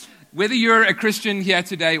Whether you're a Christian here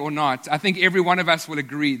today or not, I think every one of us will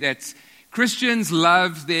agree that Christians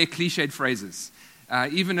love their cliched phrases,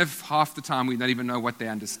 even if half the time we don't even know what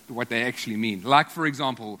they actually mean. Like, for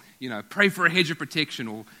example, pray for a hedge of protection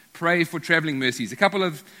or pray for traveling mercies. A couple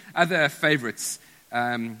of other favorites.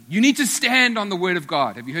 You need to stand on the word of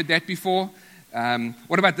God. Have you heard that before?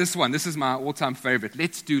 What about this one? This is my all-time favorite.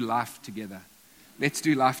 Let's do life together. Let's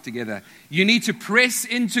do life together. You need to press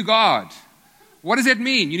into God. What does that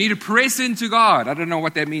mean? You need to press into God. I don't know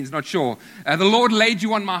what that means, not sure. The Lord laid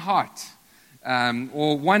you on my heart.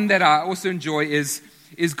 Or one that I also enjoy is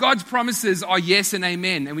God's promises are yes and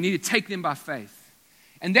amen, and we need to take them by faith.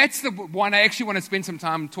 And that's the one I actually want to spend some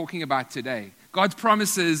time talking about today. God's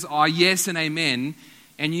promises are yes and amen,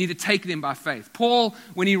 and you need to take them by faith. Paul,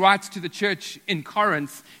 when he writes to the church in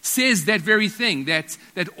Corinth, says that very thing, that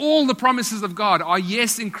all the promises of God are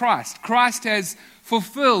yes in Christ. Christ has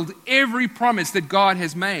fulfilled every promise that God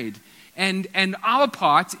has made. And our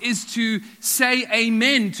part is to say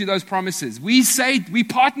amen to those promises. We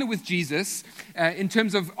partner with Jesus in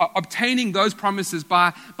terms of obtaining those promises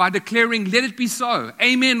by declaring, let it be so.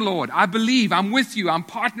 Amen, Lord. I believe. I'm with you. I'm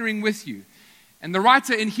partnering with you. And the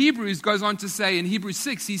writer in Hebrews goes on to say, in Hebrews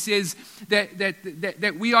 6, he says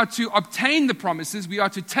that we are to obtain the promises, we are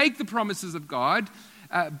to take the promises of God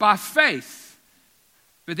by faith.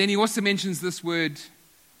 But then he also mentions this word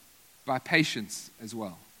by patience as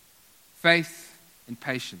well. Faith and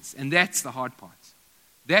patience. And that's the hard part.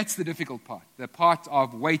 That's the difficult part. The part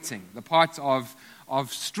of waiting. The part of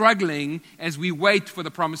struggling as we wait for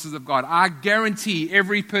the promises of God. I guarantee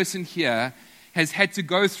every person here has had to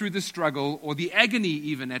go through the struggle or the agony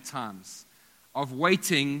even at times of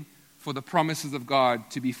waiting for the promises of God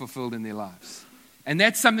to be fulfilled in their lives. And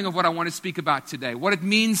that's something of what I want to speak about today. What it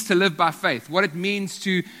means to live by faith. What it means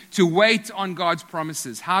to wait on God's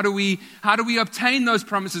promises. How do we obtain those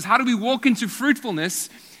promises? How do we walk into fruitfulness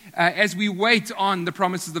as we wait on the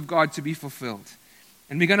promises of God to be fulfilled?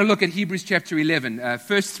 And we're going to look at Hebrews chapter 11.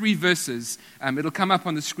 First 3 verses. It'll come up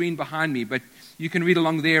on the screen behind me, but you can read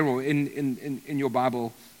along there or in your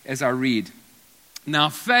Bible as I read. Now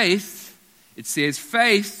faith, it says,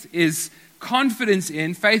 faith is confidence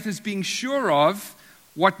in, faith is being sure of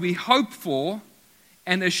what we hope for,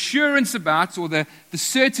 and assurance about, or the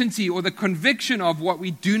certainty or the conviction of what we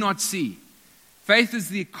do not see. Faith is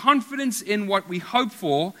the confidence in what we hope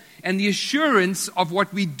for and the assurance of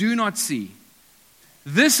what we do not see.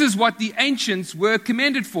 This is what the ancients were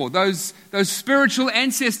commended for, those spiritual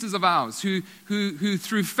ancestors of ours who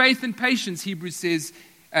through faith and patience, Hebrews says,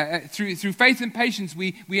 through faith and patience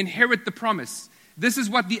we inherit the promise. This is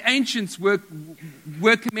what the ancients were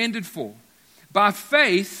commended for. By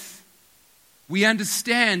faith, we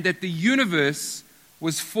understand that the universe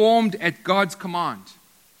was formed at God's command.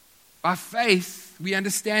 By faith, we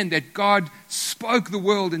understand that God spoke the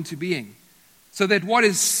world into being, so that what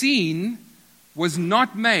is seen was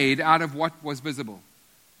not made out of what was visible.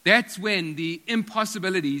 That's when the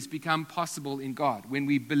impossibilities become possible in God. When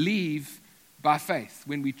we believe by faith,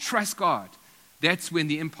 when we trust God, that's when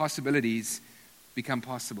the impossibilities become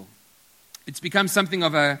possible. It's become something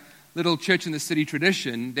of a little church in the city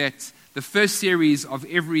tradition that the first series of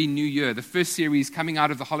every new year, the first series coming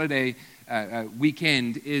out of the holiday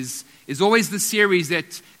weekend is always the series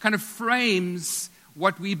that kind of frames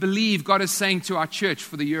what we believe God is saying to our church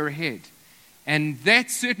for the year ahead. And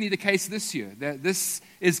that's certainly the case this year. This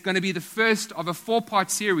is going to be the first of a 4-part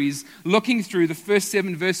series looking through the first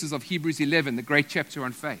 7 verses of Hebrews 11, the great chapter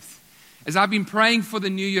on faith. As I've been praying for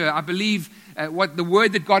the new year, I believe what the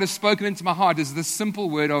word that God has spoken into my heart is the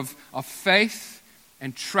simple word of faith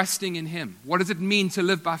and trusting in Him. What does it mean to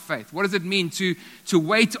live by faith? What does it mean to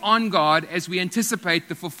wait on God as we anticipate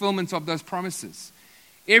the fulfillment of those promises?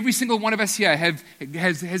 Every single one of us here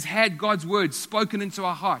has had God's word spoken into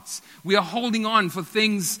our hearts. We are holding on for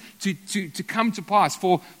things to come to pass,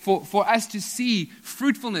 for us to see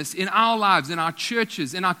fruitfulness in our lives, in our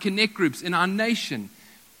churches, in our connect groups, in our nation.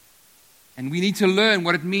 And we need to learn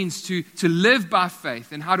what it means to live by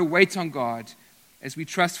faith and how to wait on God as we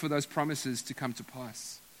trust for those promises to come to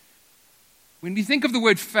pass. When we think of the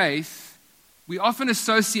word faith, we often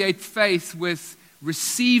associate faith with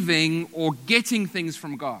receiving or getting things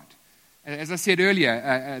from God. As I said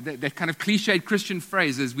earlier, that kind of cliched Christian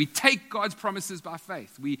phrase is we take God's promises by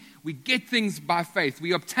faith. We get things by faith.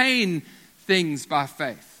 We obtain things by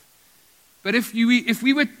faith. But if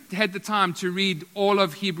we had the time to read all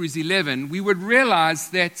of Hebrews 11, we would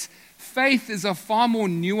realize that faith is a far more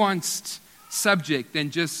nuanced subject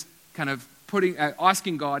than just kind of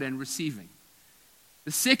asking God and receiving.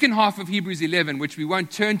 The second half of Hebrews 11, which we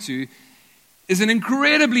won't turn to, is an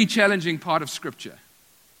incredibly challenging part of Scripture.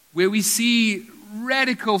 where we see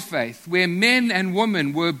radical faith, where men and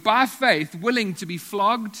women were by faith willing to be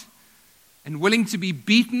flogged and willing to be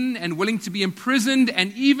beaten and willing to be imprisoned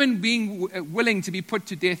and even being willing to be put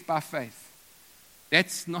to death by faith.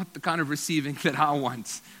 That's not the kind of receiving that I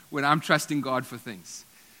want when I'm trusting God for things.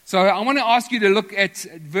 So I want to ask you to look at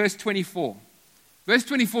verse 24. Verse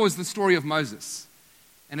 24 is the story of Moses.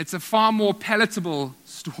 And it's a far more palatable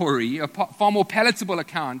story, a far more palatable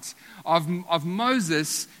account of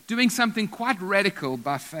Moses doing something quite radical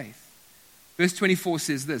by faith. Verse 24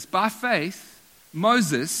 says this: by faith,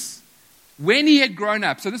 Moses, when he had grown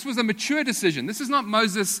up, so this was a mature decision. This is not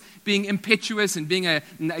Moses being impetuous and being a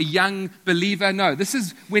young believer. No, this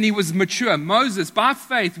is when he was mature. Moses, by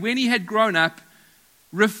faith, when he had grown up,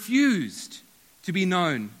 refused to be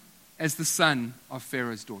known as the son of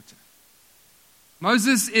Pharaoh's daughter.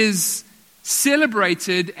 Moses is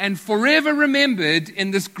celebrated and forever remembered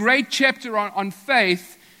in this great chapter on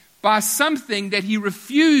faith by something that he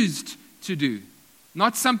refused to do,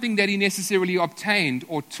 not something that he necessarily obtained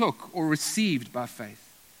or took or received by faith.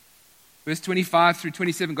 Verse 25 through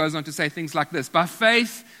 27 goes on to say things like this: by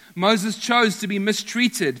faith, Moses chose to be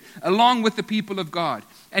mistreated along with the people of God,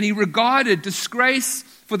 and he regarded disgrace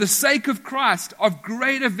for the sake of Christ of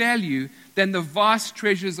greater value than the vast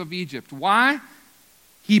treasures of Egypt. Why?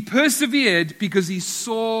 He persevered because he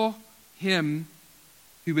saw him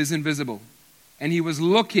who is invisible, and he was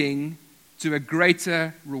looking to a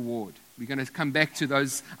greater reward. We're going to come back to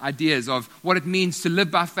those ideas of what it means to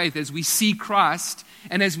live by faith as we see Christ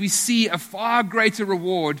and as we see a far greater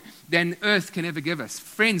reward than earth can ever give us.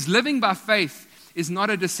 Friends, living by faith is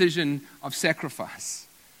not a decision of sacrifice.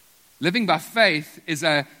 Living by faith is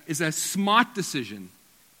a smart decision,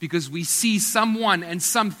 because we see someone and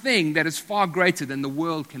something that is far greater than the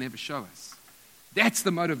world can ever show us. That's the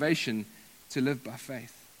motivation to live by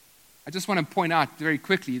faith. I just want to point out very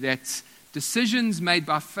quickly that decisions made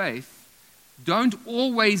by faith don't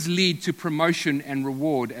always lead to promotion and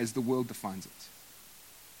reward as the world defines it.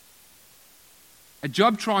 A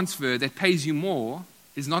job transfer that pays you more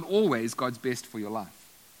is not always God's best for your life.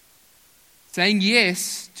 Saying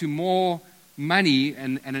yes to more money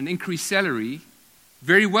and an increased salary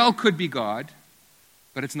very well could be God,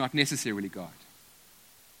 but it's not necessarily God.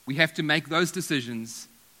 We have to make those decisions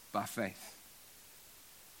by faith.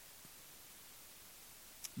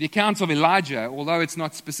 The account of Elijah, although it's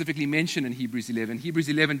not specifically mentioned in Hebrews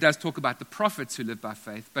 11 does talk about the prophets who live by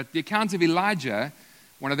faith, but the account of Elijah,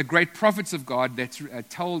 one of the great prophets of God that's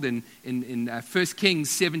told in 1 Kings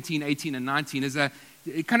 17, 18, and 19,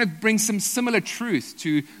 it kind of brings some similar truth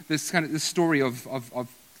to this story of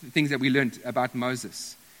things that we learned about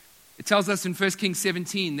Moses. It tells us in 1 Kings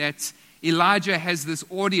 17 that Elijah has this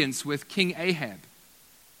audience with King Ahab.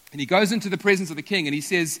 And he goes into the presence of the king and he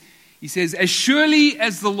says, as surely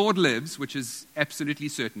as the Lord lives, which is absolutely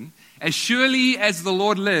certain, as surely as the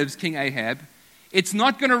Lord lives, King Ahab, it's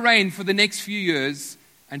not going to rain for the next few years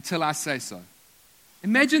until I say so.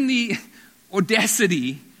 Imagine the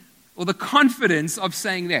audacity or the confidence of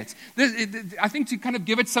saying that. I think to kind of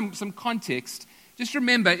give it some context, just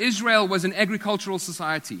remember, Israel was an agricultural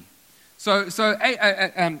society. So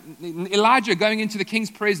Elijah going into the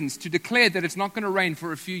king's presence to declare that it's not going to rain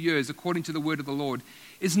for a few years according to the word of the Lord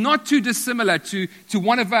is not too dissimilar to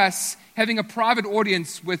one of us having a private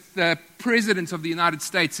audience with the President of the United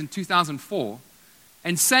States in 2004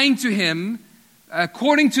 and saying to him,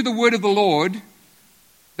 according to the word of the Lord,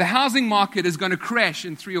 the housing market is going to crash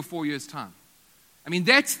in 3 or 4 years' time. I mean,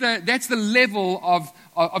 that's the level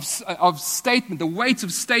of statement, the weight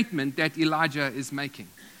of statement that Elijah is making.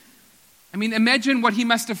 I mean, imagine what he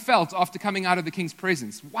must have felt after coming out of the king's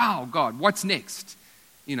presence. Wow, God, what's next?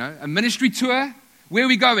 A ministry tour? Where are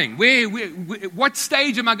we going? What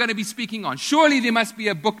stage am I going to be speaking on? Surely there must be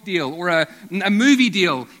a book deal or a movie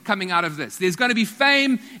deal coming out of this. There's going to be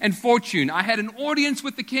fame and fortune. I had an audience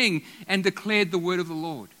with the king and declared the word of the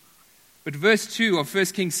Lord. But verse 2 of 1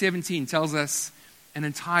 Kings 17 tells us an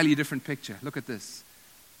entirely different picture. Look at this.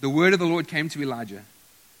 The word of the Lord came to Elijah.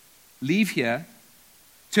 Leave here,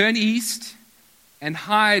 turn east, and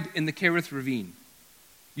hide in the Kerith ravine.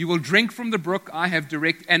 You will drink from the brook I have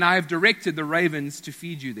directed the ravens to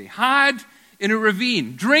feed you there. Hide in a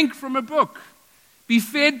ravine. Drink from a brook. Be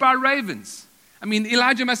fed by ravens. I mean,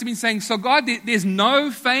 Elijah must have been saying, so God, there's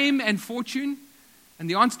no fame and fortune? And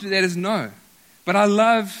the answer to that is no. But I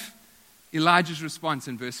love Elijah's response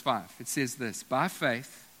in verse 5. It says this: by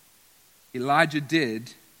faith, Elijah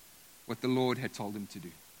did what the Lord had told him to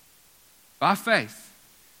do. By faith,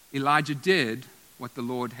 Elijah did what the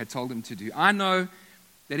Lord had told him to do. I know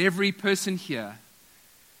that every person here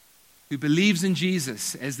who believes in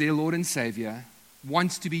Jesus as their Lord and Savior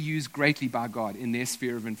wants to be used greatly by God in their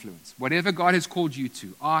sphere of influence. Whatever God has called you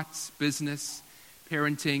to, arts, business,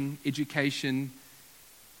 parenting, education,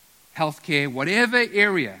 healthcare, whatever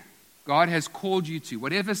area God has called you to,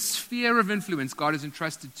 whatever sphere of influence God has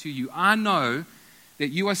entrusted to you, I know that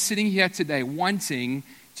you are sitting here today wanting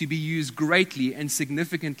to be used greatly and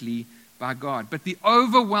significantly by God. But the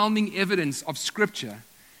overwhelming evidence of Scripture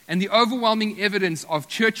and the overwhelming evidence of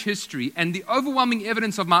church history and the overwhelming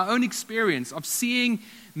evidence of my own experience of seeing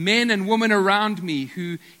men and women around me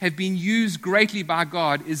who have been used greatly by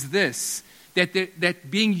God is this,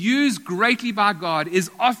 that being used greatly by God is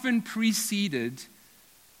often preceded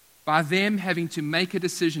by them having to make a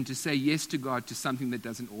decision to say yes to God to something that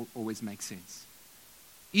doesn't always make sense.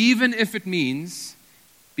 Even if it means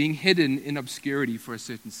being hidden in obscurity for a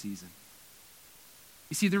certain season.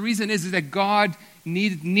 You see, the reason is that God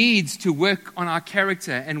needs to work on our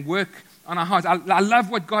character and work on our hearts. I love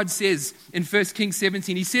what God says in 1 Kings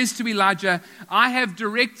 17. He says to Elijah, I have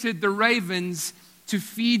directed the ravens to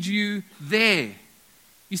feed you there.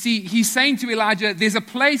 You see, he's saying to Elijah, there's a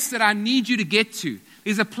place that I need you to get to.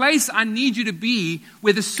 There's a place I need you to be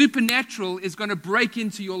where the supernatural is going to break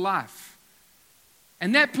into your life.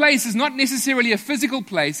 And that place is not necessarily a physical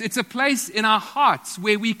place. It's a place in our hearts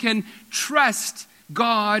where we can trust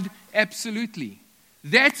God absolutely.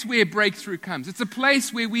 That's where breakthrough comes. It's a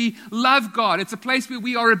place where we love God. It's a place where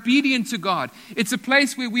we are obedient to God. It's a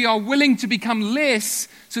place where we are willing to become less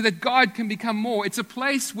so that God can become more. It's a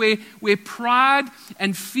place where pride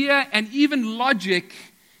and fear and even logic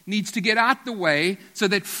needs to get out the way so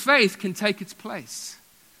that faith can take its place.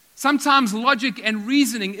 Sometimes logic and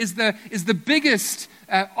reasoning is the biggest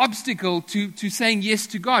obstacle to saying yes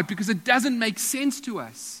to God because it doesn't make sense to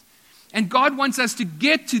us. And God wants us to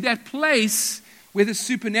get to that place where the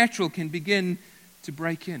supernatural can begin to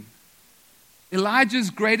break in. Elijah's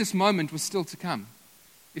greatest moment was still to come.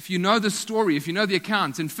 If you know the story, if you know the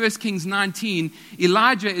accounts, in 1 Kings 19,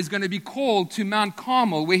 Elijah is going to be called to Mount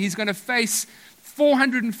Carmel where he's going to face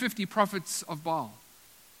 450 prophets of Baal.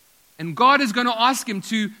 And God is going to ask him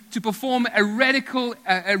to perform a radical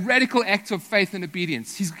act of faith and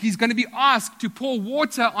obedience. He's going to be asked to pour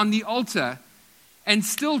water on the altar and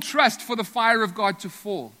still trust for the fire of God to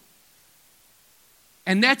fall.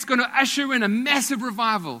 And that's going to usher in a massive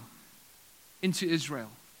revival into Israel.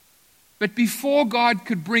 But before God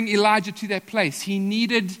could bring Elijah to that place, he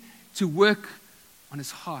needed to work on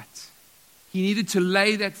his heart. He needed to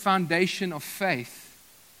lay that foundation of faith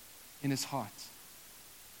in his heart.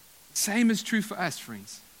 Same is true for us,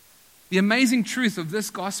 friends. The amazing truth of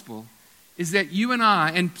this gospel is that you and I,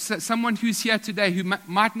 and someone who's here today who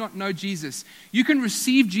might not know Jesus, you can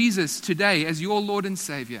receive Jesus today as your Lord and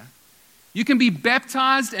Savior. You can be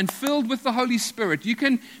baptized and filled with the Holy Spirit. You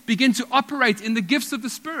can begin to operate in the gifts of the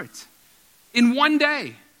Spirit in one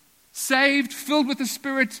day. Saved, filled with the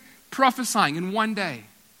Spirit, prophesying in one day.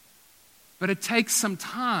 But it takes some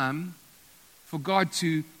time for God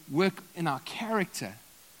to work in our character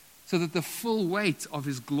so that the full weight of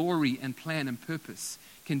His glory and plan and purpose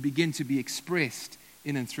can begin to be expressed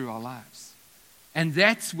in and through our lives. And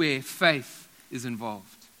that's where faith is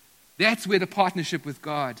involved. That's where the partnership with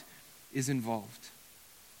God is involved.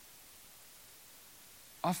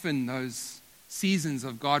 Often those seasons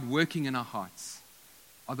of God working in our hearts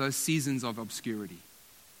are those seasons of obscurity.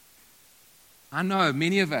 I know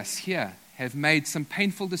many of us here have made some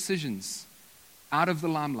painful decisions out of the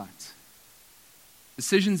limelight.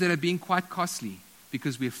 Decisions that have been quite costly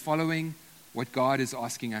because we're following what God is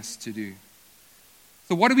asking us to do.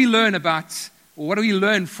 So what do we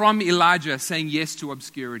learn from Elijah saying yes to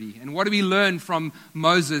obscurity? And what do we learn from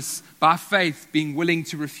Moses by faith being willing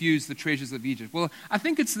to refuse the treasures of Egypt? Well, I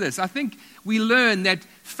think it's this. I think we learn that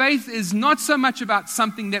faith is not so much about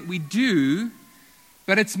something that we do,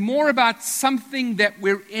 but it's more about something that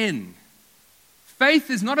we're in.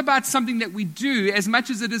 Faith is not about something that we do as much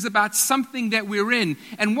as it is about something that we're in.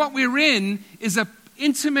 And what we're in is an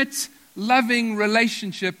intimate, loving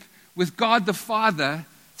relationship with God the Father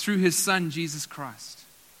through His Son, Jesus Christ.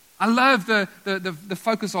 I love the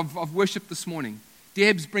focus of worship this morning.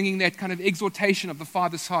 Deb's bringing that kind of exhortation of the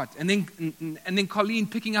Father's heart. And then Colleen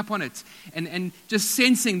picking up on it and just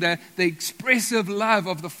sensing the expressive love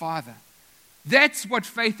of the Father. That's what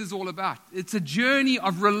faith is all about. It's a journey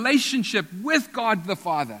of relationship with God the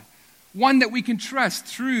Father, one that we can trust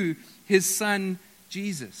through His Son,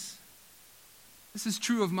 Jesus. This is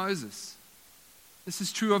true of Moses. This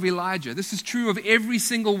is true of Elijah. This is true of every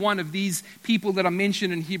single one of these people that are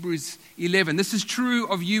mentioned in Hebrews 11. This is true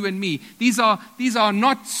of you and me. These are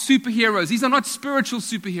not superheroes. These are not spiritual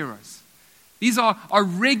superheroes. These are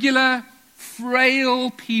regular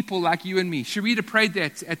frail people like you and me. Sharita prayed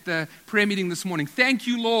that at the prayer meeting this morning. Thank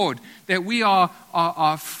you, Lord, that we are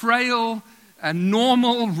frail,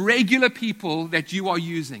 normal, regular people that you are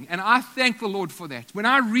using. And I thank the Lord for that. When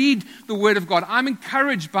I read the Word of God, I'm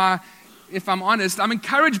encouraged by, if I'm honest, I'm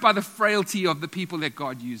encouraged by the frailty of the people that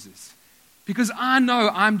God uses. Because I know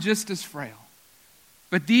I'm just as frail.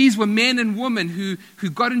 But these were men and women who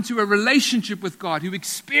got into a relationship with God, who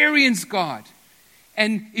experienced God.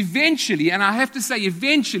 And eventually, and I have to say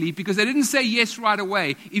eventually, because they didn't say yes right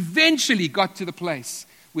away, eventually got to the place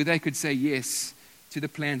where they could say yes to the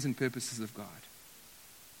plans and purposes of God.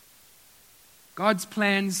 God's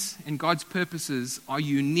plans and God's purposes are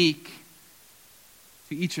unique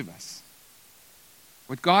to each of us.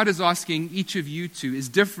 What God is asking each of you to is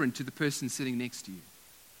different to the person sitting next to you.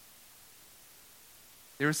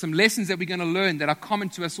 There are some lessons that we're going to learn that are common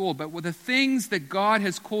to us all, but the things that God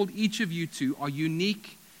has called each of you to are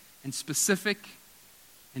unique and specific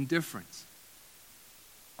and different.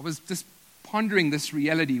 I was just pondering this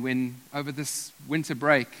reality when, over this winter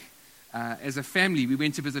break, as a family, we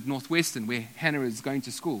went to visit Northwestern, where Hannah is going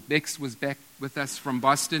to school. Bex was back with us from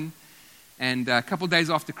Boston, and a couple of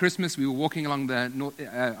days after Christmas, we were walking along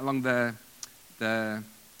the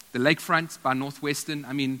lakefront by Northwestern.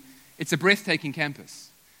 I mean, it's a breathtaking campus.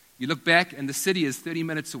 You look back, and the city is 30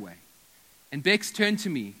 minutes away. And Bex turned to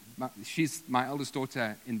me. She's my eldest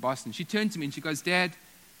daughter in Boston. She turned to me and she goes, "Dad,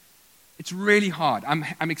 it's really hard.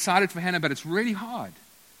 I'm excited for Hannah, but it's really hard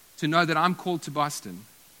to know that I'm called to Boston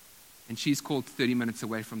and she's called 30 minutes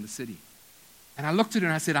away from the city." And I looked at her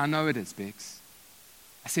and I said, "I know it is, Bex."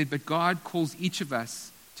 I said, "But God calls each of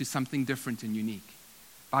us to something different and unique.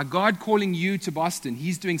 By God calling you to Boston,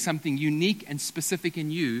 He's doing something unique and specific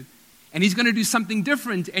in you, and He's going to do something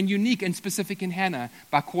different and unique and specific in Hannah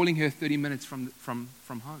by calling her 30 minutes from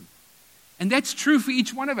home." And that's true for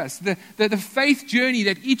each one of us. The faith journey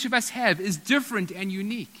that each of us have is different and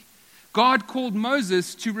unique. God called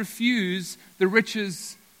Moses to refuse the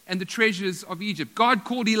riches and the treasures of Egypt. God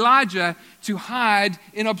called Elijah to hide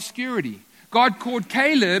in obscurity. God called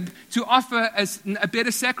Caleb to offer a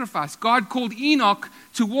better sacrifice. God called Enoch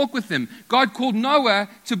to walk with him. God called Noah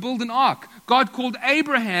to build an ark. God called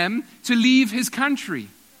Abraham to leave his country.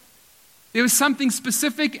 There was something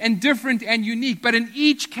specific and different and unique. But in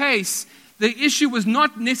each case, the issue was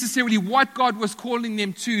not necessarily what God was calling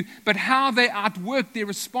them to, but how they outworked their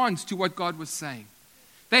response to what God was saying.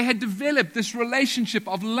 They had developed this relationship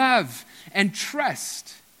of love and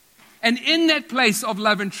trust. And in that place of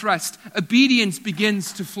love and trust, obedience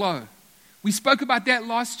begins to flow. We spoke about that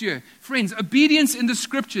last year. Friends, obedience in the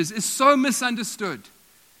scriptures is so misunderstood.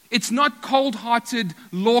 It's not cold-hearted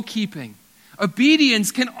law-keeping. Obedience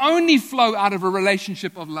can only flow out of a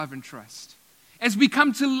relationship of love and trust. As we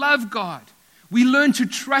come to love God, we learn to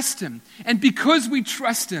trust Him. And because we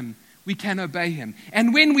trust Him, we can obey Him.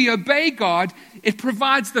 And when we obey God, it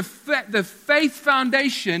provides the faith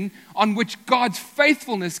foundation on which God's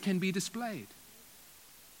faithfulness can be displayed.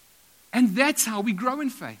 And that's how we grow in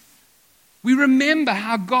faith. We remember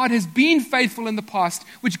how God has been faithful in the past,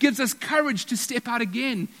 which gives us courage to step out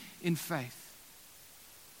again in faith.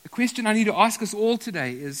 The question I need to ask us all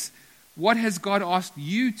today is, what has God asked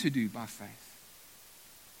you to do by faith?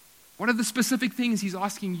 What are the specific things He's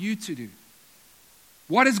asking you to do?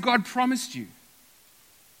 What has God promised you?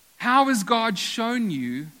 How has God shown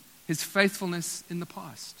you His faithfulness in the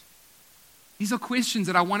past? These are questions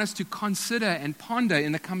that I want us to consider and ponder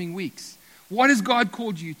in the coming weeks. What has God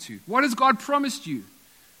called you to? What has God promised you?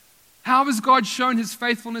 How has God shown His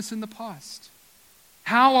faithfulness in the past?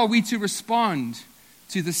 How are we to respond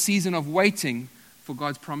to the season of waiting for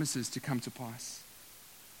God's promises to come to pass?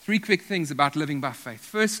 3 quick things about living by faith.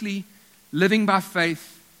 Firstly, living by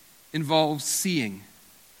faith involves seeing.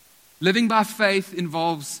 Living by faith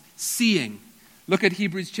involves seeing. Look at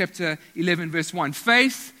Hebrews chapter 11, verse 1.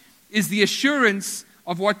 Faith is the assurance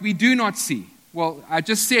of what we do not see. Well, I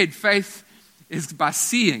just said faith is by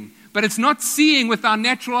seeing, but it's not seeing with our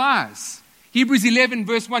natural eyes. Hebrews 11,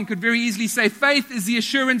 verse 1 could very easily say faith is the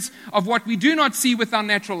assurance of what we do not see with our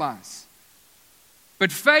natural eyes.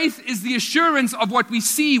 But faith is the assurance of what we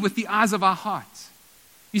see with the eyes of our heart.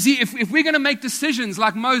 You see, if we're going to make decisions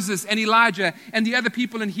like Moses and Elijah and the other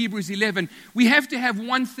people in Hebrews 11, we have to have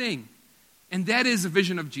one thing, and that is a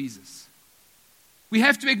vision of Jesus. We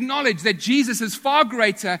have to acknowledge that Jesus is far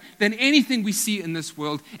greater than anything we see in this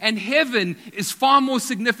world, and heaven is far more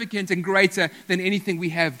significant and greater than anything we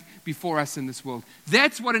have before us in this world.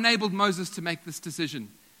 That's what enabled Moses to make this decision,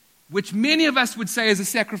 which many of us would say is a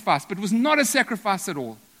sacrifice, but was not a sacrifice at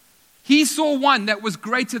all. He saw one that was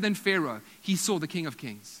greater than Pharaoh. He saw the King of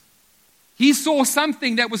Kings. He saw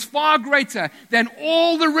something that was far greater than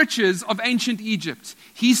all the riches of ancient Egypt.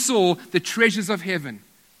 He saw the treasures of heaven,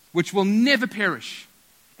 which will never perish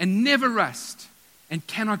and never rust and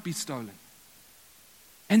cannot be stolen.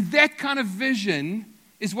 And that kind of vision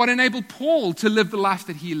is what enabled Paul to live the life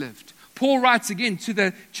that he lived. Paul writes again to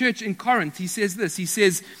the church in Corinth. He says this, he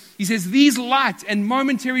says, these light and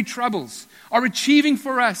momentary troubles are achieving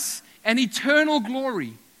for us an eternal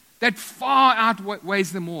glory that far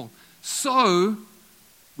outweighs them all. So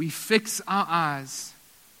we fix our eyes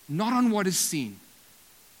not on what is seen,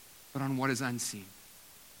 but on what is unseen.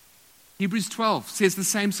 Hebrews 12 says the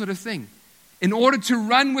same sort of thing. In order to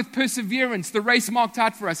run with perseverance the race marked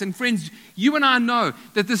out for us. And friends, you and I know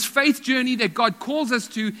that this faith journey that God calls us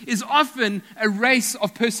to is often a race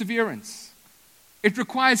of perseverance. It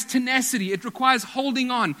requires tenacity. It requires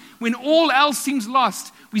holding on. When all else seems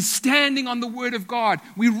lost, we're standing on the Word of God.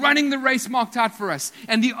 We're running the race marked out for us.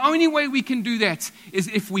 And the only way we can do that is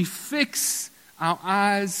if we fix our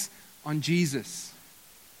eyes on Jesus.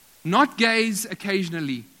 Not gaze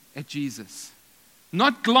occasionally at Jesus.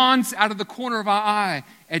 Not glance out of the corner of our eye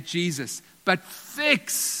at Jesus, but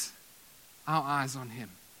fix our eyes on Him.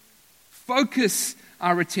 Focus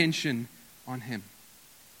our attention on Him.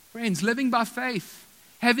 Friends, living by faith,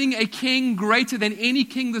 having a king greater than any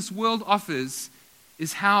king this world offers,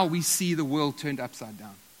 is how we see the world turned upside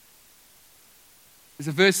down. There's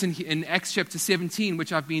a verse in Acts chapter 17,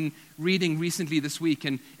 which I've been reading recently this week,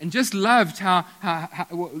 and just loved how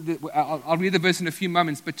I'll read the verse in a few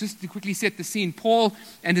moments, but just to quickly set the scene, Paul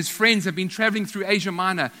and his friends have been traveling through Asia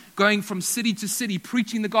Minor, going from city to city,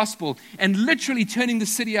 preaching the gospel, and literally turning the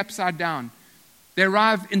city upside down. They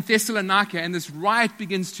arrive in Thessalonica, and this riot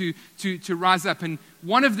begins to rise up, and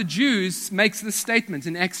one of the Jews makes this statement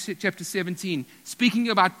in Acts chapter 17, speaking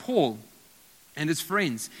about Paul and his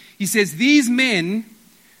friends. He says, these men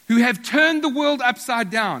who have turned the world upside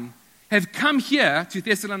down have come here to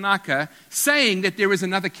Thessalonica saying that there is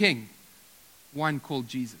another king, one called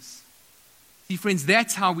Jesus. See, friends,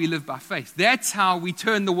 that's how we live by faith. That's how we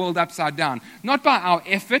turn the world upside down. Not by our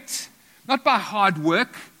effort, not by hard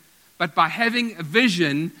work, but by having a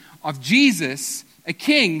vision of Jesus, a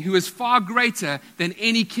king who is far greater than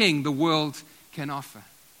any king the world can offer.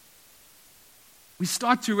 We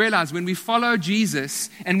start to realize when we follow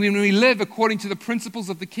Jesus and when we live according to the principles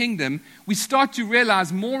of the kingdom, we start to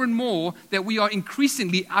realize more and more that we are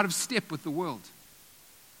increasingly out of step with the world.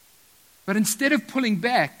 But instead of pulling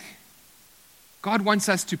back, God wants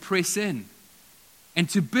us to press in and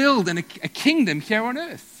to build a kingdom here on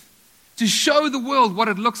earth, to show the world what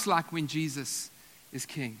it looks like when Jesus is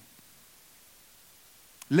king.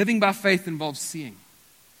 Living by faith involves seeing.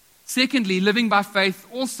 Secondly, living by faith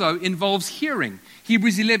also involves hearing.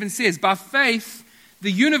 Hebrews 11 says, by faith,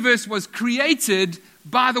 the universe was created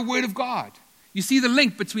by the Word of God. You see the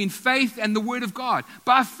link between faith and the Word of God.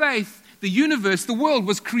 By faith, the universe, the world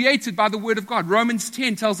was created by the Word of God. Romans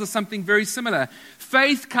 10 tells us something very similar.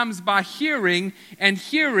 Faith comes by hearing, and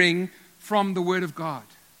hearing from the Word of God.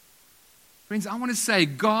 Friends, I want to say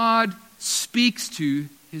God speaks to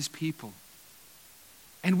His people.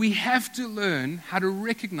 And we have to learn how to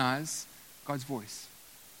recognize God's voice.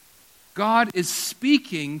 God is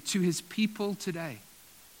speaking to His people today.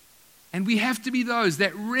 And we have to be those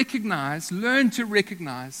that recognize, learn to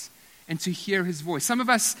recognize, and to hear His voice. Some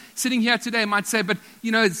of us sitting here today might say, but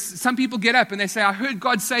some people get up and they say, I heard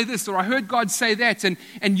God say this, or I heard God say that. And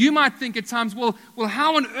you might think at times, well,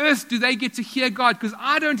 how on earth do they get to hear God? Because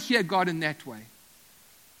I don't hear God in that way.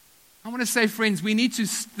 I want to say, friends, we need to,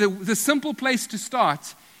 the simple place to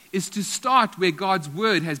start is to start where God's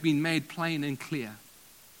word has been made plain and clear.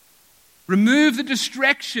 Remove the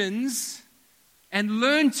distractions and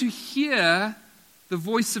learn to hear the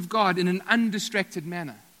voice of God in an undistracted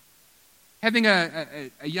manner. Having a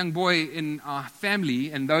young boy in our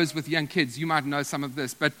family, and those with young kids, you might know some of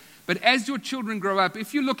this, but as your children grow up,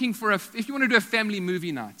 if you want to do a family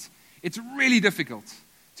movie night, it's really difficult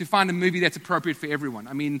to find a movie that's appropriate for everyone.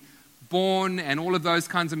 I mean, Born and all of those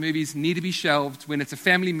kinds of movies need to be shelved when it's a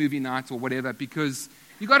family movie night or whatever, because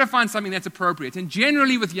you've got to find something that's appropriate. And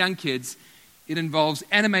generally with young kids, it involves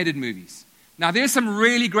animated movies. Now, there's some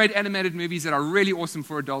really great animated movies that are really awesome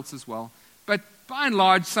for adults as well. But by and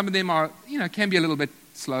large, some of them are, can be a little bit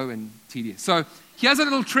slow and tedious. So here's a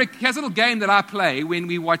little trick, here's a little game that I play when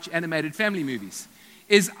we watch animated family movies.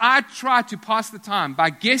 Is I try to pass the time by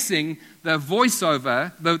guessing the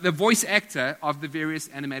voiceover, the voice actor of the various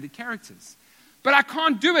animated characters. But I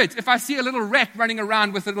can't do it if I see a little rat running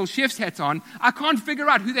around with a little chef's hat on. I can't figure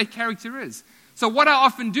out who that character is. So what I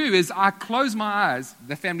often do is I close my eyes.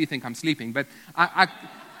 The family think I'm sleeping, but I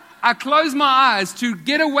I close my eyes to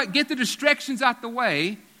get the distractions out the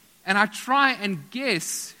way, and I try and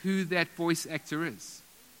guess who that voice actor is.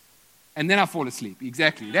 And then I fall asleep.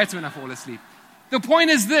 Exactly. That's when I fall asleep. The point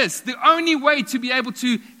is this: the only way to be able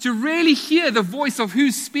to really hear the voice of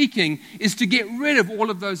who's speaking is to get rid of all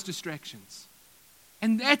of those distractions.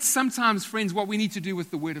 And that's sometimes, friends, what we need to do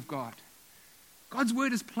with the Word of God. God's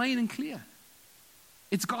Word is plain and clear.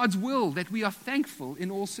 It's God's will that we are thankful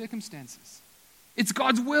in all circumstances. It's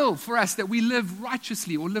God's will for us that we live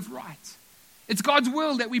righteously or live right. It's God's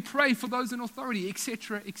will that we pray for those in authority,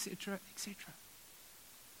 etc., etc., etc.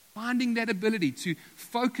 Finding that ability to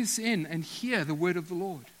focus in and hear the word of the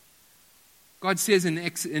Lord. God says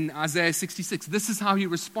in Isaiah 66, this is how he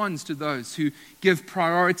responds to those who give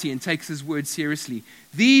priority and takes his word seriously.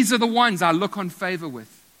 These are the ones I look on favor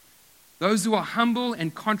with. Those who are humble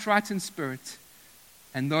and contrite in spirit,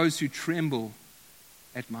 and those who tremble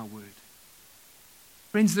at my word.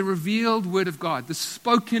 Friends, the revealed word of God, the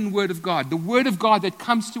spoken word of God, the word of God that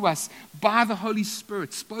comes to us by the Holy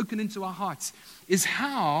Spirit, spoken into our hearts, is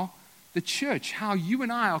how the church, how you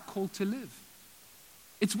and I are called to live.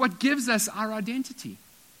 It's what gives us our identity.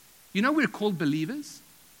 You know we're called believers?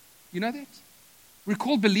 You know that? We're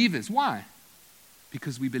called believers. Why?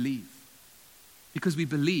 Because we believe. Because we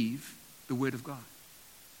believe the word of God.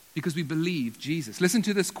 Because we believe Jesus. Listen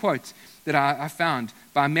to this quote that I found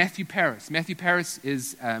by Matthew Paris. Matthew Paris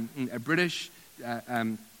is a British,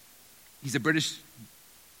 he's a British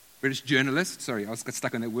journalist. Sorry, I got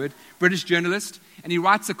stuck on that word. British journalist. And he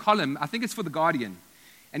writes a column, I think it's for The Guardian.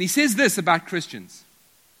 And he says this about Christians.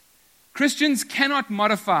 Christians cannot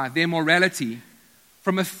modify their morality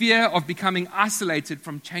from a fear of becoming isolated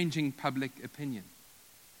from changing public opinion.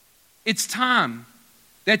 It's time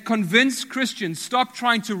that convinced Christians stop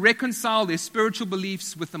trying to reconcile their spiritual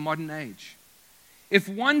beliefs with the modern age. If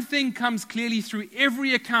one thing comes clearly through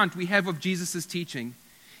every account we have of Jesus' teaching,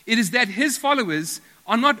 it is that his followers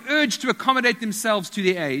are not urged to accommodate themselves to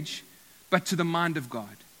their age, but to the mind of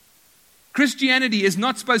God. Christianity is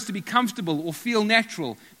not supposed to be comfortable or feel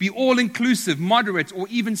natural, be all-inclusive, moderate, or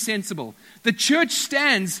even sensible. The church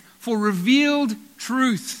stands for revealed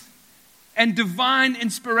truth and divine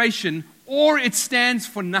inspiration, or it stands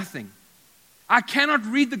for nothing. I cannot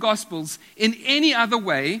read the Gospels in any other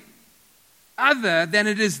way other than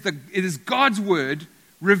it is God's word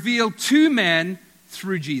revealed to man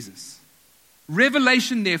through Jesus.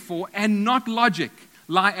 Revelation, therefore, and not logic,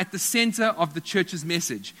 lie at the center of the church's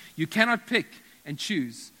message. You cannot pick and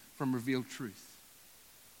choose from revealed truth.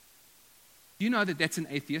 Do you know that that's an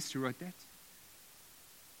atheist who wrote that?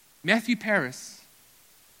 Matthew Paris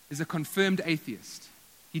is a confirmed atheist.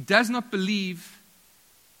 He does not believe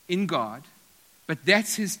in God, but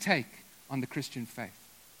that's his take on the Christian faith.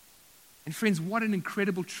 And friends, what an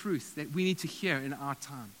incredible truth that we need to hear in our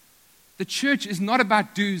time. The church is not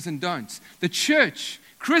about do's and don'ts. The church,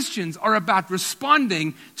 Christians, are about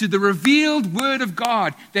responding to the revealed word of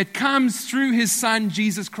God that comes through his Son,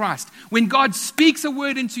 Jesus Christ. When God speaks a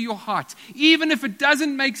word into your heart, even if it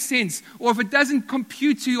doesn't make sense or if it doesn't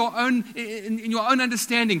compute to your own in your own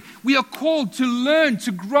understanding, we are called to learn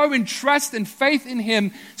to grow in trust and faith in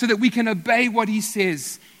him so that we can obey what he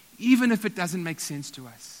says, even if it doesn't make sense to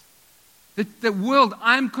us. The world,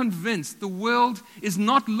 I'm convinced, the world is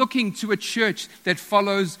not looking to a church that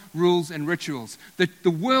follows rules and rituals. The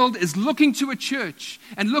world is looking to a church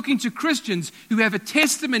and looking to Christians who have a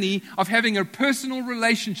testimony of having a personal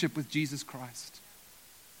relationship with Jesus Christ.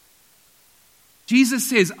 Jesus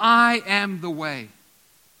says, I am the way.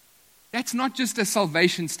 That's not just a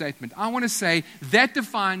salvation statement. I want to say that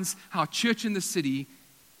defines how Church in the City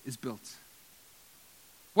is built.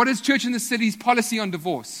 What is Church in the City's policy on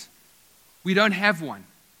divorce? We don't have one.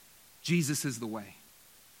 Jesus is the way.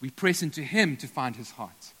 We press into him to find his heart.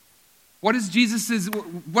 What is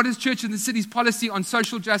Church in the City's policy on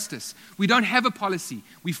social justice? We don't have a policy.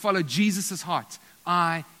 We follow Jesus' heart.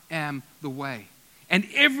 I am the way. And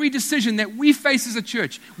every decision that we face as a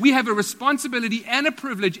church, we have a responsibility and a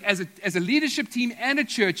privilege as a leadership team and a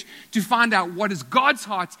church to find out what is God's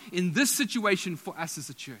heart in this situation for us as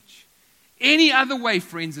a church. Any other way,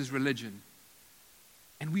 friends, is religion.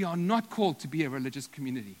 And we are not called to be a religious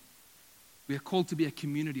community. We are called to be a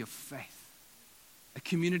community of faith. A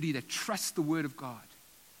community that trusts the word of God.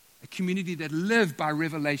 A community that live by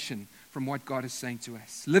revelation from what God is saying to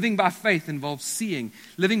us. Living by faith involves seeing.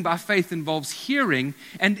 Living by faith involves hearing.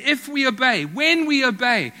 And if we obey, when we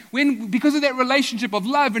obey, because of that relationship of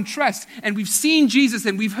love and trust, and we've seen Jesus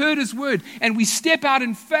and we've heard his word, and we step out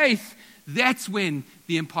in faith, that's when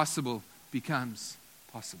the impossible becomes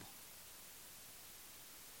possible.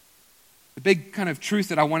 The big kind of truth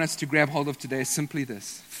that I want us to grab hold of today is simply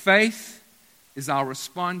this. Faith is our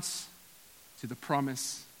response to the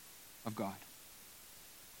promise of God.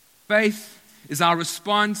 Faith is our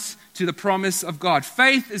response to the promise of God.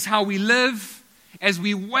 Faith is how we live as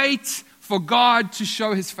we wait for God to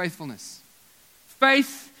show His faithfulness.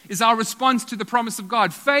 Faith is our response to the promise of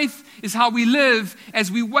God. Faith is how we live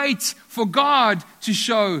as we wait for God to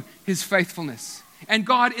show His faithfulness. And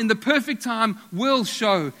God, in the perfect time, will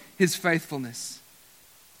show His faithfulness.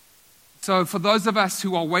 So for those of us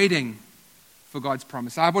who are waiting for God's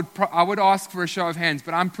promise, I would ask for a show of hands,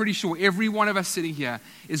 but I'm pretty sure every one of us sitting here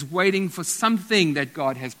is waiting for something that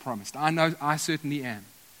God has promised. I know I certainly am.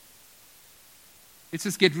 Let's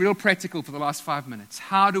just get real practical for the last 5 minutes.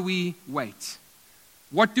 How do we wait?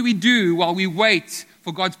 What do we do while we wait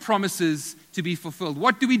for God's promises to be fulfilled?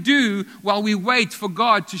 What do we do while we wait for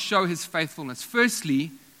God to show His faithfulness?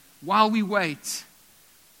 Firstly, while we wait,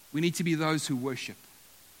 we need to be those who worship.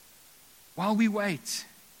 While we wait,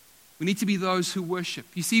 we need to be those who worship.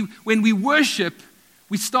 You see, when we worship,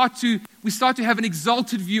 we start to have an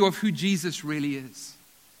exalted view of who Jesus really is.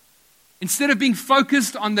 Instead of being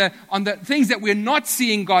focused on the things that we're not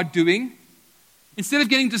seeing God doing, instead of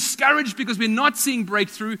getting discouraged because we're not seeing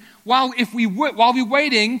breakthrough, while we're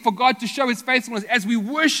waiting for God to show His faithfulness, as we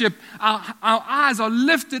worship, our eyes are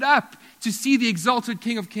lifted up to see the exalted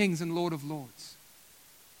King of Kings and Lord of Lords.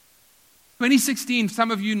 2016,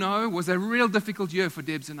 some of you know, was a real difficult year for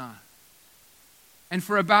Debs and I. And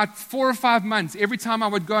for about 4 or 5 months, every time I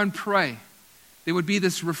would go and pray, there would be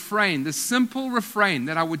this refrain, this simple refrain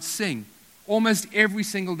that I would sing almost every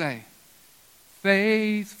single day.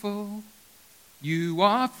 Faithful, you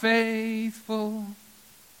are faithful,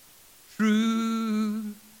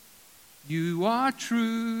 true, you are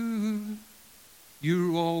true,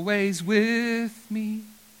 you're always with me,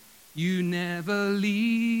 you never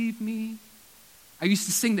leave me. I used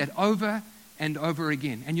to sing that over and over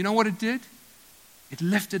again. And you know what it did? It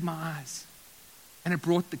lifted my eyes. And it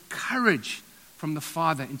brought the courage from the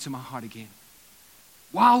Father into my heart again.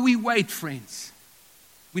 While we wait, friends,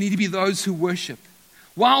 we need to be those who worship.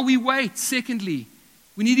 While we wait, secondly,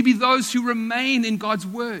 we need to be those who remain in God's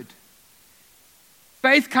Word.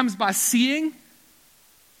 Faith comes by seeing.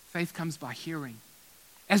 Faith comes by hearing.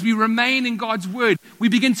 As we remain in God's Word, we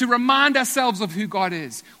begin to remind ourselves of who God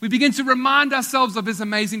is. We begin to remind ourselves of His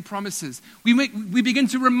amazing promises. We begin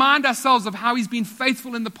to remind ourselves of how He's been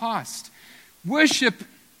faithful in the past. Worship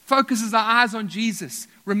focuses our eyes on Jesus.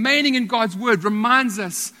 Remaining in God's Word reminds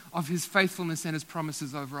us of His faithfulness and His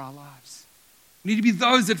promises over our lives. We need to be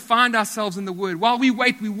those that find ourselves in the Word. While we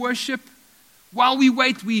wait, we worship. While we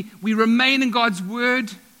wait, we remain in God's Word.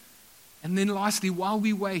 And then lastly, while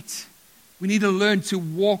we wait, we need to learn to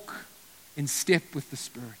walk in step with the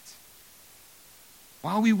Spirit.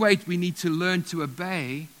 While we wait, we need to learn to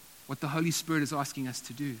obey what the Holy Spirit is asking us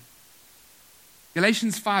to do.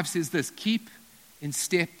 Galatians 5 says this, keep in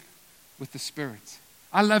step with the Spirit.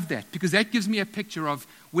 I love that because that gives me a picture of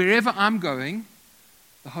wherever I'm going,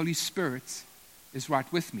 the Holy Spirit is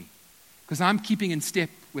right with me because I'm keeping in step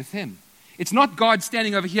with Him. It's not God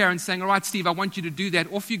standing over here and saying, all right, Steve, I want you to do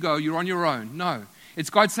that. Off you go. You're on your own. No. It's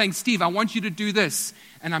God saying, Steve, I want you to do this.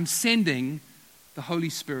 And I'm sending the Holy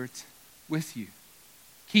Spirit with you.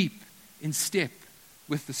 Keep in step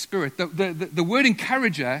with the Spirit. The word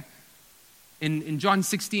encourager in John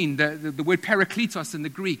 16, the word parakletos in the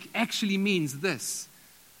Greek actually means this.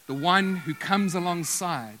 The one who comes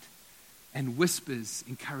alongside and whispers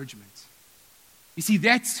encouragement. You see,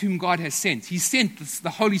 that's whom God has sent. He sent the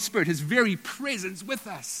Holy Spirit, His very presence with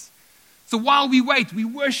us. So while we wait, we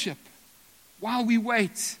worship. While we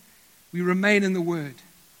wait, we remain in the Word.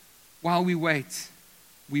 While we wait,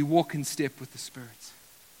 we walk in step with the Spirit.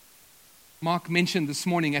 Mark mentioned this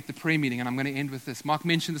morning at the prayer meeting, and I'm going to end with this. Mark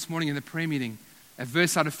mentioned this morning in the prayer meeting a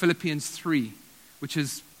verse out of Philippians 3, which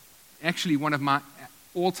is actually one of my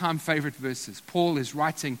all-time favorite verses. Paul is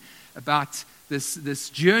writing about this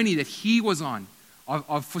journey that he was on,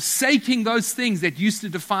 of forsaking those things that used to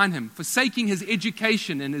define him, forsaking his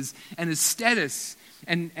education and his status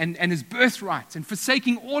and his birthright, and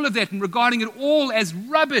forsaking all of that and regarding it all as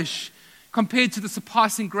rubbish compared to the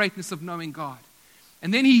surpassing greatness of knowing God.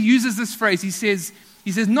 And then he uses this phrase. He says,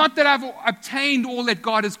 not that I've obtained all that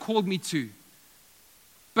God has called me to,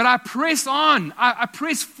 but I press on, I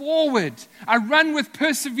press forward, I run with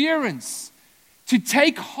perseverance to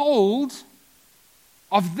take hold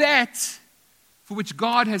of that for which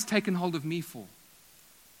God has taken hold of me for.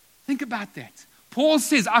 Think about that. Paul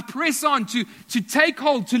says, I press on to take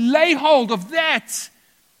hold, to lay hold of that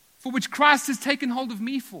for which Christ has taken hold of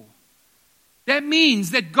me for. That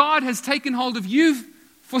means that God has taken hold of you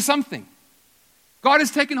for something. God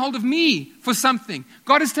has taken hold of me for something.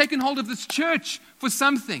 God has taken hold of this church for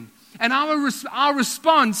something. And our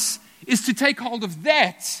response is to take hold of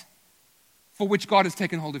that for which God has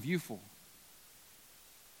taken hold of you for.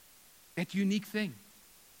 That unique thing.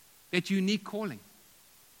 That unique calling.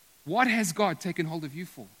 What has God taken hold of you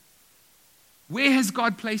for? Where has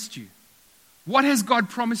God placed you? What has God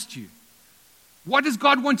promised you? What does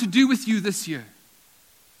God want to do with you this year?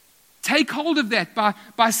 Take hold of that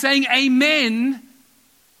by saying amen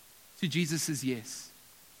to Jesus' yes.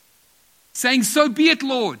 Saying, so be it,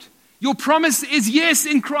 Lord. Your promise is yes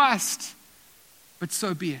in Christ, but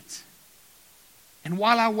so be it. And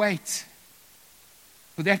while I wait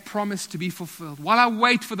for that promise to be fulfilled, while I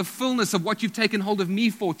wait for the fullness of what you've taken hold of me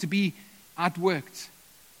for to be outworked,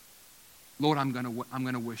 Lord, I'm going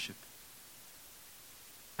to worship.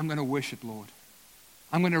 I'm going to worship, Lord.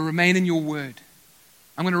 I'm going to remain in your word.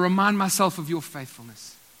 I'm going to remind myself of your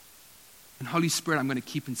faithfulness. And Holy Spirit, I'm going to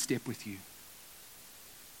keep in step with you.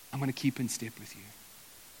 I'm going to keep in step with you.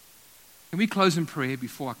 Can we close in prayer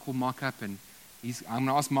before I call Mark up? And I'm going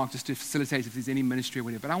to ask Mark just to facilitate if there's any ministry or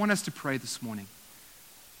whatever. But I want us to pray this morning.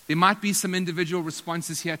 There might be some individual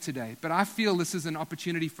responses here today, but I feel this is an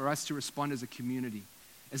opportunity for us to respond as a community,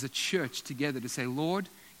 as a church together, to say, Lord,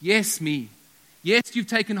 yes, me. Yes, you've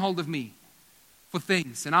taken hold of me for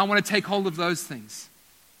things, and I want to take hold of those things.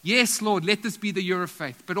 Yes, Lord, let this be the year of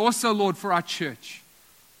faith, but also, Lord, for our church,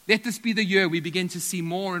 let this be the year we begin to see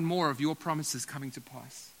more and more of your promises coming to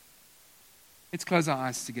pass. Let's close our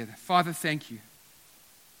eyes together. Father, thank you.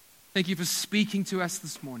 Thank you for speaking to us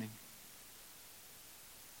this morning.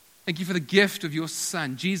 Thank you for the gift of your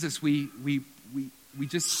Son. Jesus, we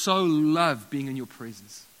just so love being in your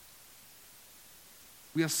presence.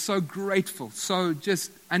 We are so grateful, so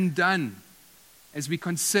just undone as we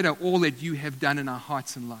consider all that you have done in our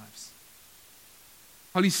hearts and lives.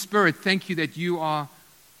 Holy Spirit, thank you that you are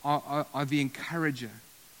the encourager.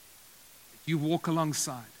 You walk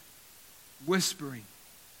alongside, whispering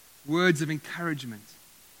words of encouragement,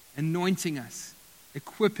 anointing us,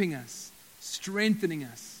 equipping us, strengthening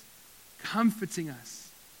us, comforting us.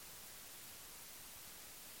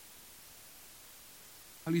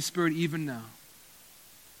 Holy Spirit, even now,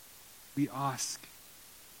 we ask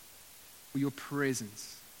for your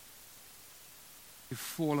presence to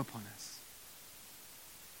fall upon us,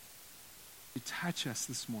 to touch us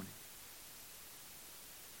this morning.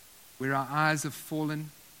 Where our eyes have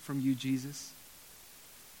fallen from you, Jesus,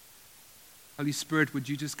 Holy Spirit, would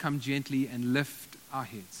you just come gently and lift our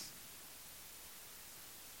heads?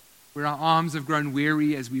 Where our arms have grown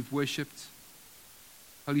weary as we've worshipped,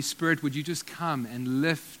 Holy Spirit, would you just come and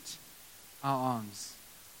lift our arms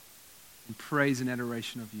in praise and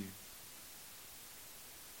adoration of you?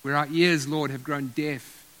 Where our ears, Lord, have grown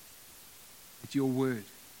deaf at your word,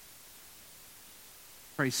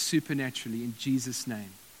 pray supernaturally in Jesus'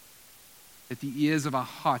 name that the ears of our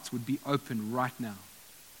hearts would be open right now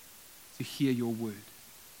to hear your word,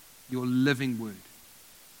 your living word,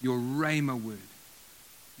 your rhema word,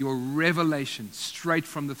 your revelation straight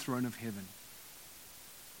from the throne of heaven.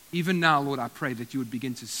 Even now, Lord, I pray that you would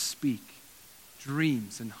begin to speak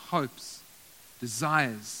dreams and hopes,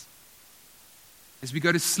 desires. As we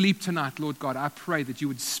go to sleep tonight, Lord God, I pray that you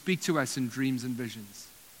would speak to us in dreams and visions.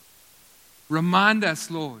 Remind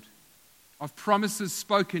us, Lord, of promises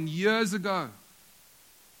spoken years ago,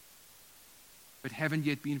 but haven't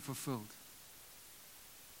yet been fulfilled.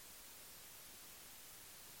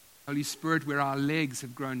 Holy Spirit, where our legs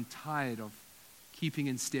have grown tired of keeping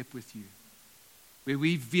in step with you, where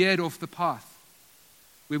we've veered off the path,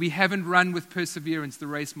 where we haven't run with perseverance the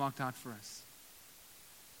race marked out for us.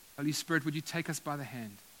 Holy Spirit, would you take us by the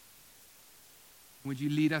hand? Would you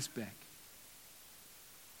lead us back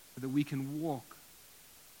so that we can walk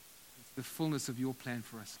into the fullness of your plan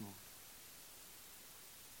for us, Lord?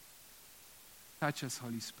 Touch us,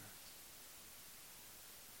 Holy Spirit.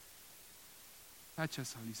 Touch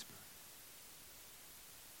us, Holy Spirit.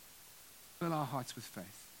 Fill our hearts with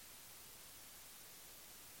faith.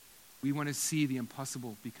 We want to see the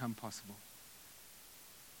impossible become possible.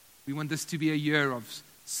 We want this to be a year of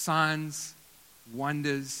signs,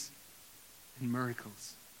 wonders, and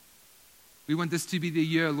miracles. We want this to be the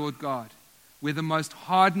year, Lord God, where the most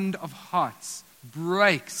hardened of hearts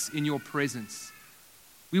breaks in your presence.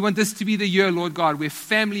 We want this to be the year, Lord God, where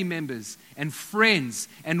family members and friends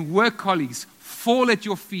and work colleagues fall at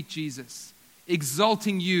your feet, Jesus,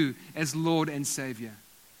 exalting you as Lord and Savior.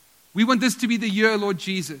 We want this to be the year, Lord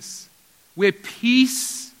Jesus, where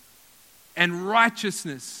peace and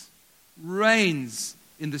righteousness reigns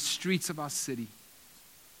in the streets of our city.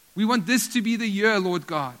 We want this to be the year, Lord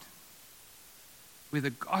God, where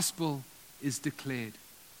the gospel is declared.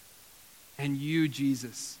 And you,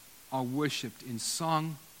 Jesus, are worshipped in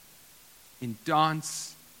song, in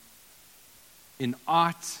dance, in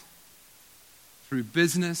art, through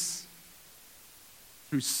business,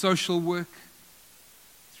 through social work,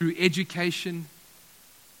 through education,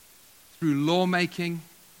 through lawmaking,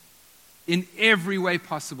 in every way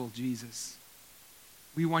possible, Jesus.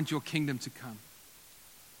 We want your kingdom to come.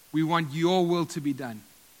 We want your will to be done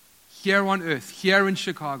here on earth, here in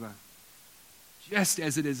Chicago, just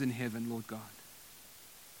as it is in heaven, Lord God.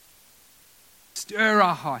 Stir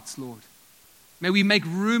our hearts, Lord. May we make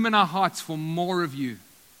room in our hearts for more of you.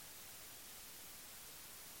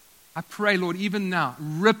 I pray, Lord, even now,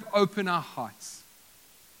 rip open our hearts.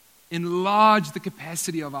 Enlarge the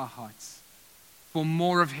capacity of our hearts for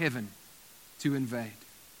more of heaven to invade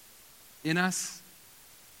in us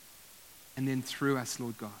and then through us,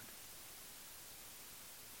 Lord God.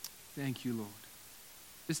 Thank you, Lord.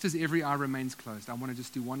 Just as every eye remains closed, I want to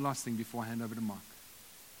just do one last thing before I hand over to Mark.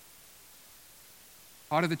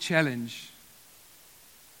 Part of the challenge,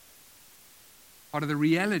 part of the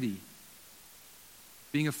reality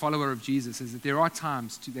being a follower of Jesus is that there are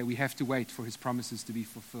times that we have to wait for his promises to be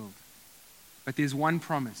fulfilled. But there's one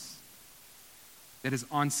promise that is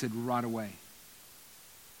answered right away.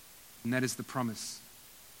 And that is the promise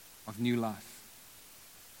of new life,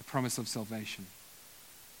 the promise of salvation.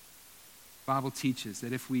 The Bible teaches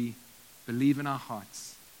that if we believe in our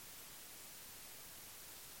hearts,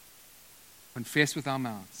 confess with our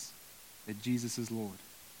mouths that Jesus is Lord,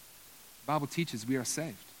 the Bible teaches we are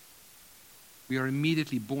saved. We are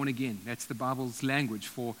immediately born again. That's the Bible's language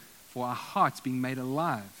for our hearts being made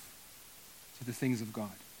alive to the things of God.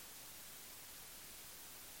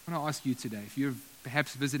 I want to ask you today, if you're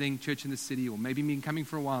perhaps visiting church in the city or maybe been coming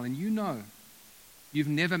for a while and you know you've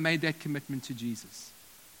never made that commitment to Jesus,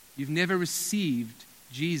 you've never received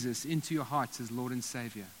Jesus into your hearts as Lord and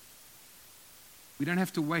Savior, we don't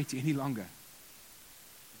have to wait any longer.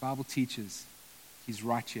 The Bible teaches he's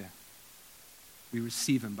right here. We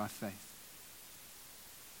receive him by faith.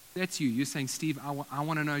 That's you. You're saying, Steve, I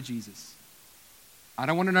want to know Jesus. I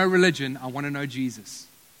don't want to know religion. I want to know Jesus.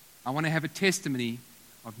 I want to have a testimony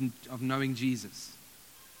of knowing Jesus.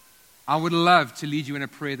 I would love to lead you in a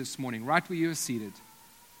prayer this morning, right where you are seated.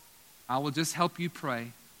 I will just help you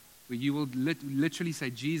pray, where you will literally say,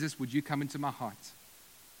 Jesus, would you come into my heart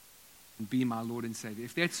and be my Lord and Savior?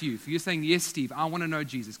 If that's you, if you're saying, yes, Steve, I want to know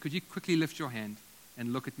Jesus, could you quickly lift your hand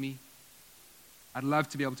and look at me? I'd love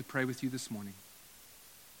to be able to pray with you this morning.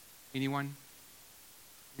 Anyone?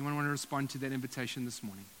 Anyone want to respond to that invitation this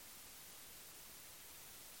morning?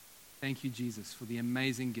 Thank you, Jesus, for the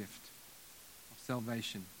amazing gift of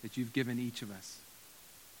salvation that you've given each of us.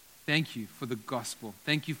 Thank you for the gospel.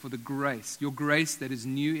 Thank you for the grace, your grace that is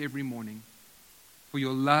new every morning, for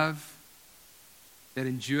your love that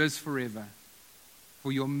endures forever,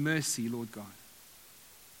 for your mercy, Lord God.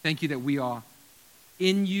 Thank you that we are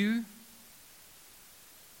in you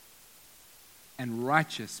and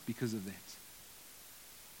righteous because of that.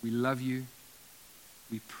 We love you.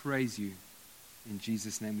 We praise you. In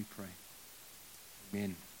Jesus' name we pray.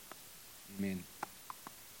 Amen. Amen.